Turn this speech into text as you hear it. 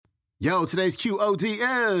Yo, today's QOD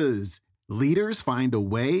is leaders find a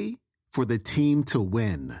way for the team to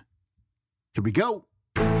win. Here we go.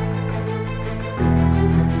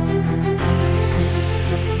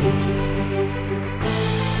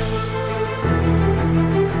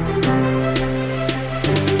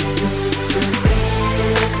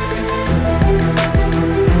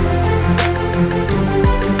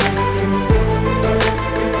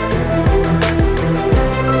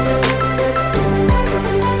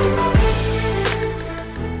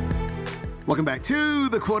 Welcome back to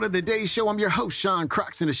the Quote of the Day Show. I'm your host, Sean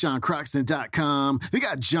Croxton of SeanCroxton.com. We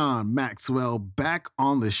got John Maxwell back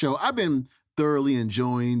on the show. I've been thoroughly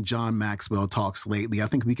enjoying John Maxwell talks lately. I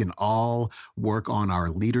think we can all work on our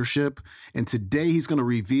leadership. And today he's going to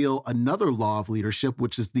reveal another law of leadership,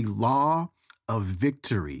 which is the law of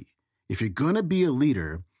victory. If you're going to be a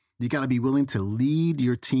leader, you got to be willing to lead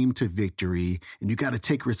your team to victory, and you got to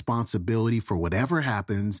take responsibility for whatever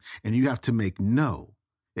happens, and you have to make no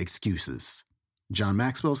excuses. John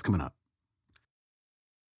Maxwell's coming up.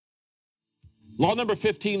 Law number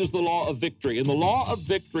 15 is the law of victory. And the law of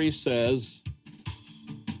victory says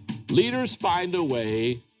leaders find a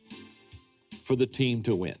way for the team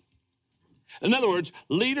to win. In other words,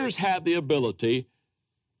 leaders have the ability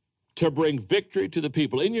to bring victory to the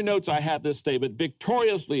people. In your notes, I have this statement: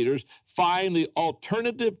 victorious leaders find the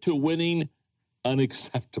alternative to winning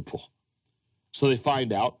unacceptable. So they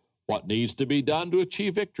find out what needs to be done to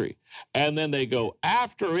achieve victory. And then they go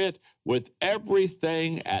after it with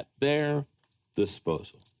everything at their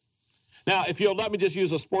disposal. Now, if you'll let me just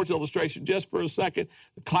use a sports illustration just for a second.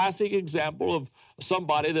 The classic example of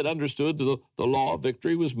somebody that understood the law of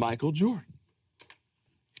victory was Michael Jordan.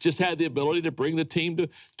 He just had the ability to bring the team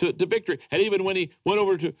to victory. And even when he went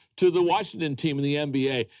over to the Washington team in the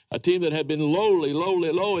NBA, a team that had been low,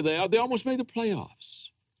 they almost made the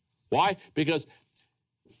playoffs. Why? Because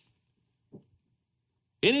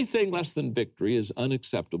anything less than victory is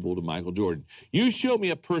unacceptable to Michael Jordan. You show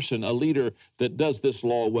me a person, a leader that does this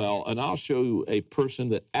law well, and I'll show you a person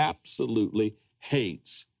that absolutely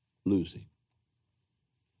hates losing.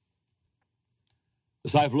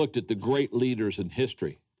 As I've looked at the great leaders in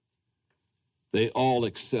history, they all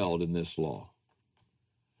excelled in this law.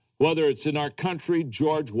 Whether it's in our country,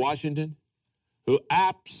 George Washington, who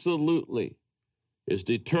absolutely is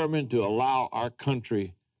determined to allow our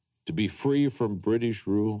country to be free from British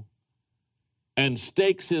rule, and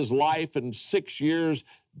stakes his life in 6 years,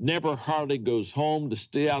 never hardly goes home to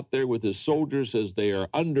stay out there with his soldiers as they are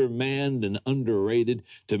undermanned and underrated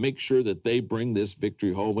to make sure that they bring this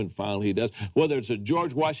victory home, and finally he does. Whether it's a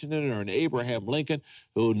George Washington or an Abraham Lincoln,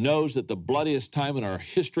 who knows that the bloodiest time in our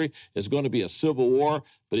history is going to be a civil war,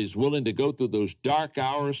 but he's willing to go through those dark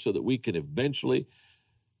hours so that we can eventually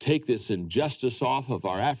take this injustice off of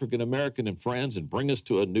our African-American and friends and bring us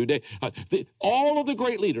to a new day. All of the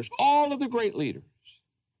great leaders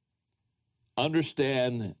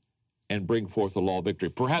understand and bring forth the law of victory.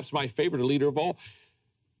 Perhaps my favorite leader of all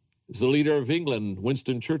is the leader of England,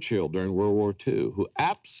 Winston Churchill, during World War II, who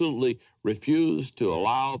absolutely refused to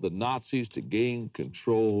allow the Nazis to gain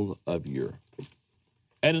control of Europe.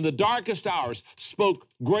 And in the darkest hours, spoke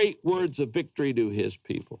great words of victory to his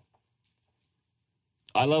people.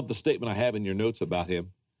 I love the statement I have in your notes about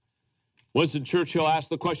him. Winston Churchill asked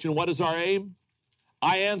the question, what is our aim?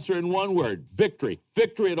 I answer in one word: victory.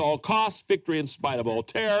 Victory at all costs, victory in spite of all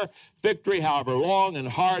terror, victory however long and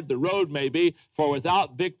hard the road may be, for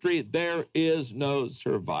without victory there is no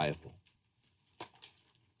survival.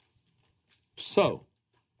 So,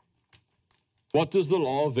 what does the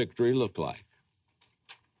law of victory look like?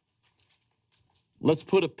 Let's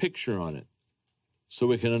put a picture on it so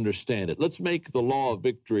we can understand it. Let's make the law of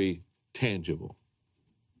victory tangible.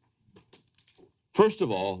 First of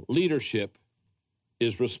all, leadership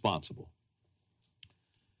is responsible.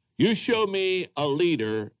 You show me a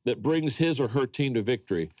leader that brings his or her team to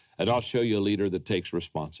victory, and I'll show you a leader that takes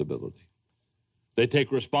responsibility. They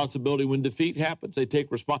take responsibility when defeat happens.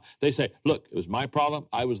 They say, look, it was my problem.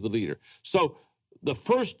 I was the leader. So the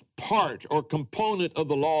first part or component of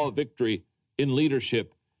the law of victory in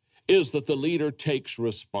leadership is that the leader takes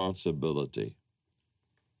responsibility.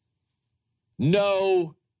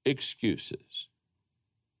 No excuses.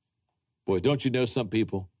 Boy, don't you know some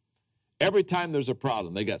people? Every time there's a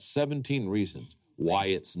problem, they got 17 reasons why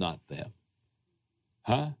it's not them.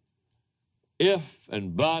 Huh? If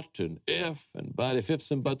and but and if and but. If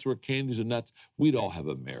ifs and buts were candies and nuts, we'd all have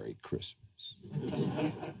a Merry Christmas.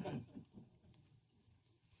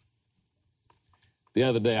 The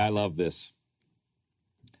other day, I love this.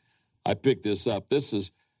 I picked this up. This is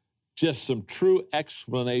just some true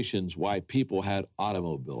explanations why people had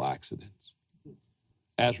automobile accidents.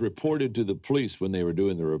 as reported to the police when they were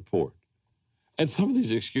doing the report. And some of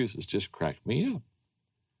these excuses just cracked me up.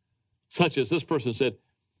 Such as this person said,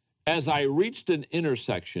 as I reached an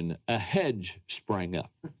intersection, a hedge sprang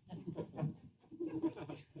up.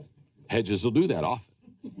 Hedges will do that often,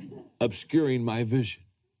 obscuring my vision.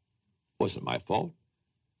 Wasn't my fault.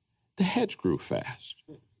 The hedge grew fast.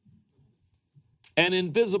 An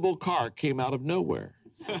invisible car came out of nowhere,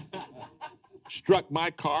 struck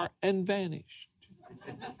my car and vanished.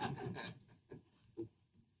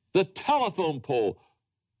 The telephone pole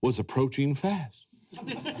was approaching fast.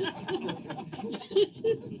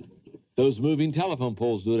 Those moving telephone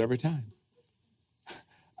poles do it every time.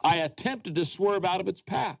 I attempted to swerve out of its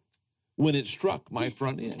path when it struck my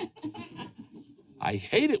front end. I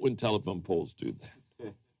hate it when telephone poles do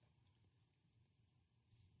that.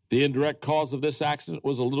 The indirect cause of this accident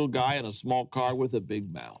was a little guy in a small car with a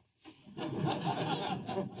big mouth.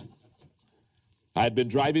 I had been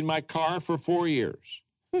driving my car for 4 years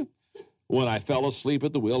when I fell asleep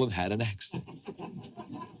at the wheel and had an accident.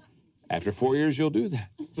 After 4 years, you'll do that.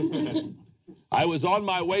 I was on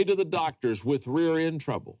my way to the doctors with rear end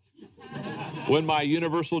trouble when my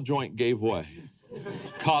universal joint gave way,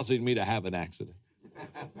 causing me to have an accident.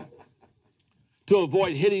 To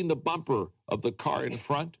avoid hitting the bumper of the car in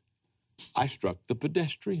front, I struck the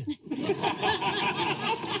pedestrian.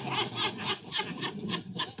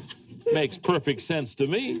 Makes perfect sense to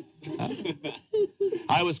me.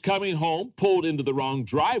 I was coming home, pulled into the wrong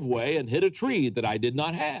driveway, and hit a tree that I did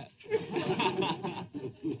not have.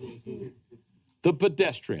 The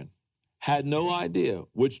pedestrian had no idea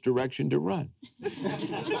which direction to run,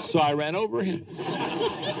 so I ran over him.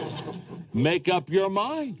 Make up your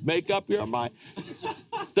mind. Make up your mind.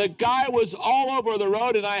 The guy was all over the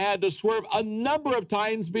road, and I had to swerve a number of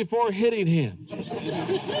times before hitting him.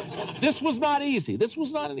 This was not easy. This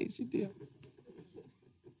was not an easy deal.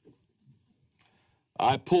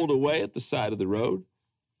 I pulled away at the side of the road,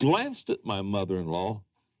 glanced at my mother-in-law,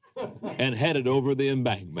 and headed over the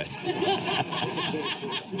embankment.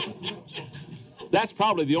 That's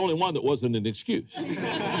probably the only one that wasn't an excuse.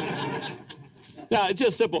 Now, it's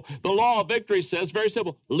just simple. The law of victory says, very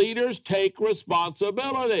simple, leaders take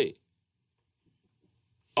responsibility.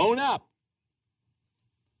 Own up.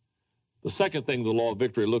 The second thing the law of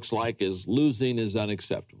victory looks like is losing is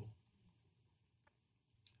unacceptable.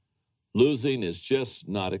 Losing is just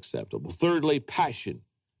not acceptable. Thirdly, passion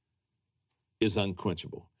is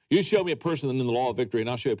unquenchable. You show me a person in the law of victory, and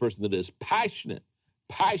I'll show you a person that is passionate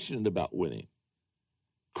about winning.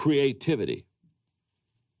 Creativity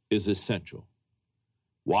is essential.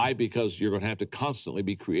 Why? Because you're going to have to constantly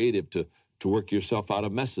be creative to work yourself out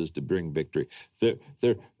of messes to bring victory.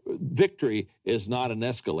 Victory is not an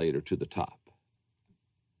escalator to the top.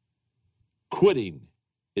 Quitting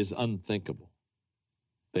is unthinkable.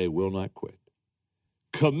 They will not quit.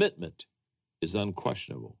 Commitment is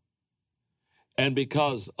unquestionable. And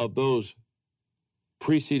because of those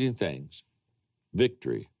preceding things,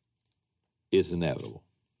 victory is inevitable.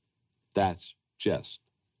 That's just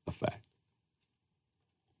a fact.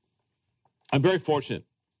 I'm very fortunate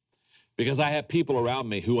because I have people around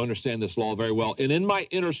me who understand this law very well. And in my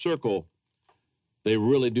inner circle, they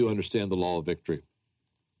really do understand the law of victory.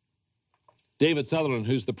 David Sutherland,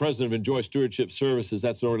 who's the president of Enjoy Stewardship Services,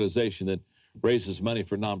 that's an organization that raises money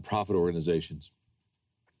for nonprofit organizations.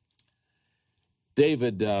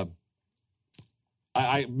 David,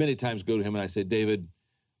 I many times go to him and I say, David,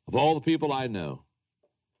 of all the people I know,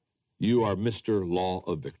 you are Mr. Law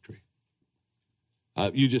of Victory.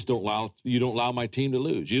 You don't allow my team to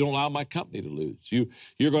lose. You don't allow my company to lose.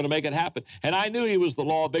 You're going to make it happen. And I knew he was the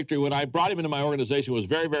law of victory. When I brought him into my organization, it was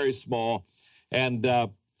very, very small. And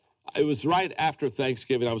it was right after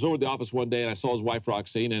Thanksgiving. I was over at the office one day, and I saw his wife,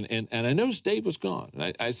 Roxine, and I noticed Dave was gone.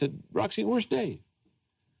 And I said, Roxine, where's Dave?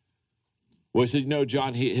 Well, he said,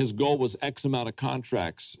 John, his goal was X amount of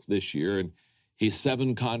contracts this year, and he's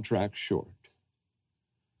 7 contracts short.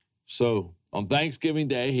 So on Thanksgiving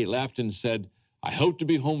Day, he left and said, I hope to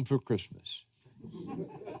be home for Christmas.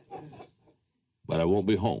 But I won't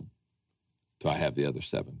be home till I have the other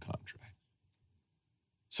 7 contracts.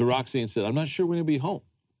 So Roxanne said, I'm not sure when he'll be home.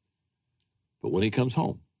 But when he comes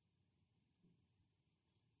home,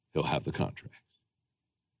 he'll have the contracts.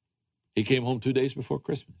 He came home 2 days before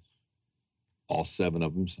Christmas. All 7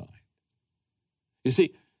 of them signed. You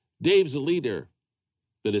see, Dave's a leader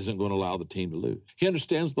that isn't going to allow the team to lose. He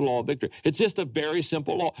understands the law of victory. It's just a very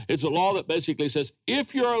simple law. It's a law that basically says,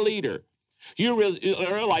 if you're a leader, you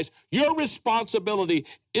realize your responsibility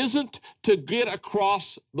isn't to get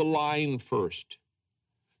across the line first.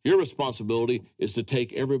 Your responsibility is to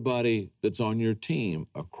take everybody that's on your team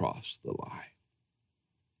across the line.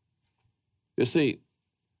 You see,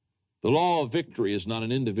 the law of victory is not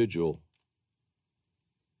an individual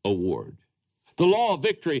award. The law of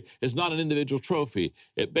victory is not an individual trophy.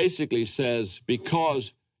 It basically says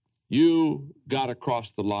because you got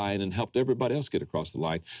across the line and helped everybody else get across the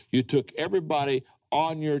line, you took everybody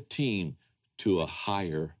on your team to a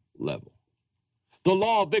higher level. The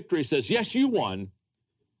law of victory says, yes, you won,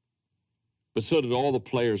 but so did all the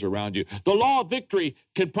players around you. The law of victory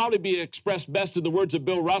can probably be expressed best in the words of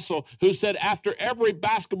Bill Russell, who said after every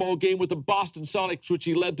basketball game with the Boston Celtics, which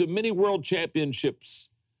he led to many world championships,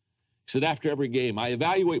 he said, after every game, I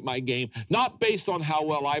evaluate my game, not based on how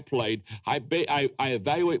well I played. I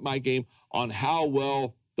evaluate my game on how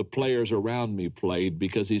well the players around me played,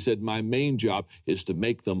 because he said, my main job is to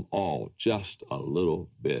make them all just a little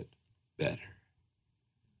bit better.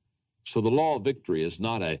 So the law of victory is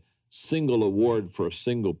not a single award for a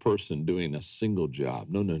single person doing a single job.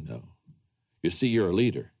 No, no, no. You see, you're a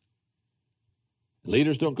leader.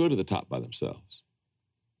 Leaders don't go to the top by themselves.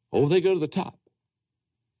 Oh, they go to the top.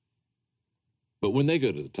 But when they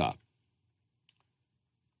go to the top,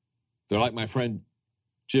 they're like my friend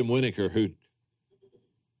Jim Winokur, who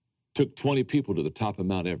took 20 people to the top of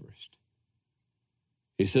Mount Everest.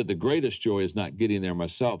 He said, the greatest joy is not getting there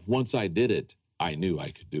myself. Once I did it, I knew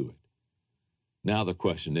I could do it. Now the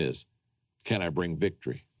question is, can I bring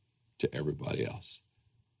victory to everybody else?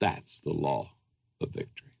 That's the law of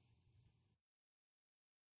victory.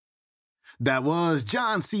 That was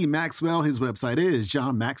John C. Maxwell. His website is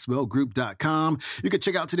johnmaxwellgroup.com. You can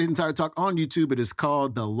check out today's entire talk on YouTube. It is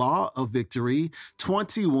called The Law of Victory,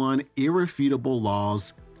 21 Irrefutable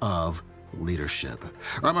Laws of Leadership.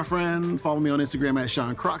 All right, my friend, follow me on Instagram at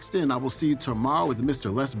Sean Croxton. I will see you tomorrow with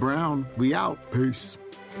Mr. Les Brown. We out. Peace.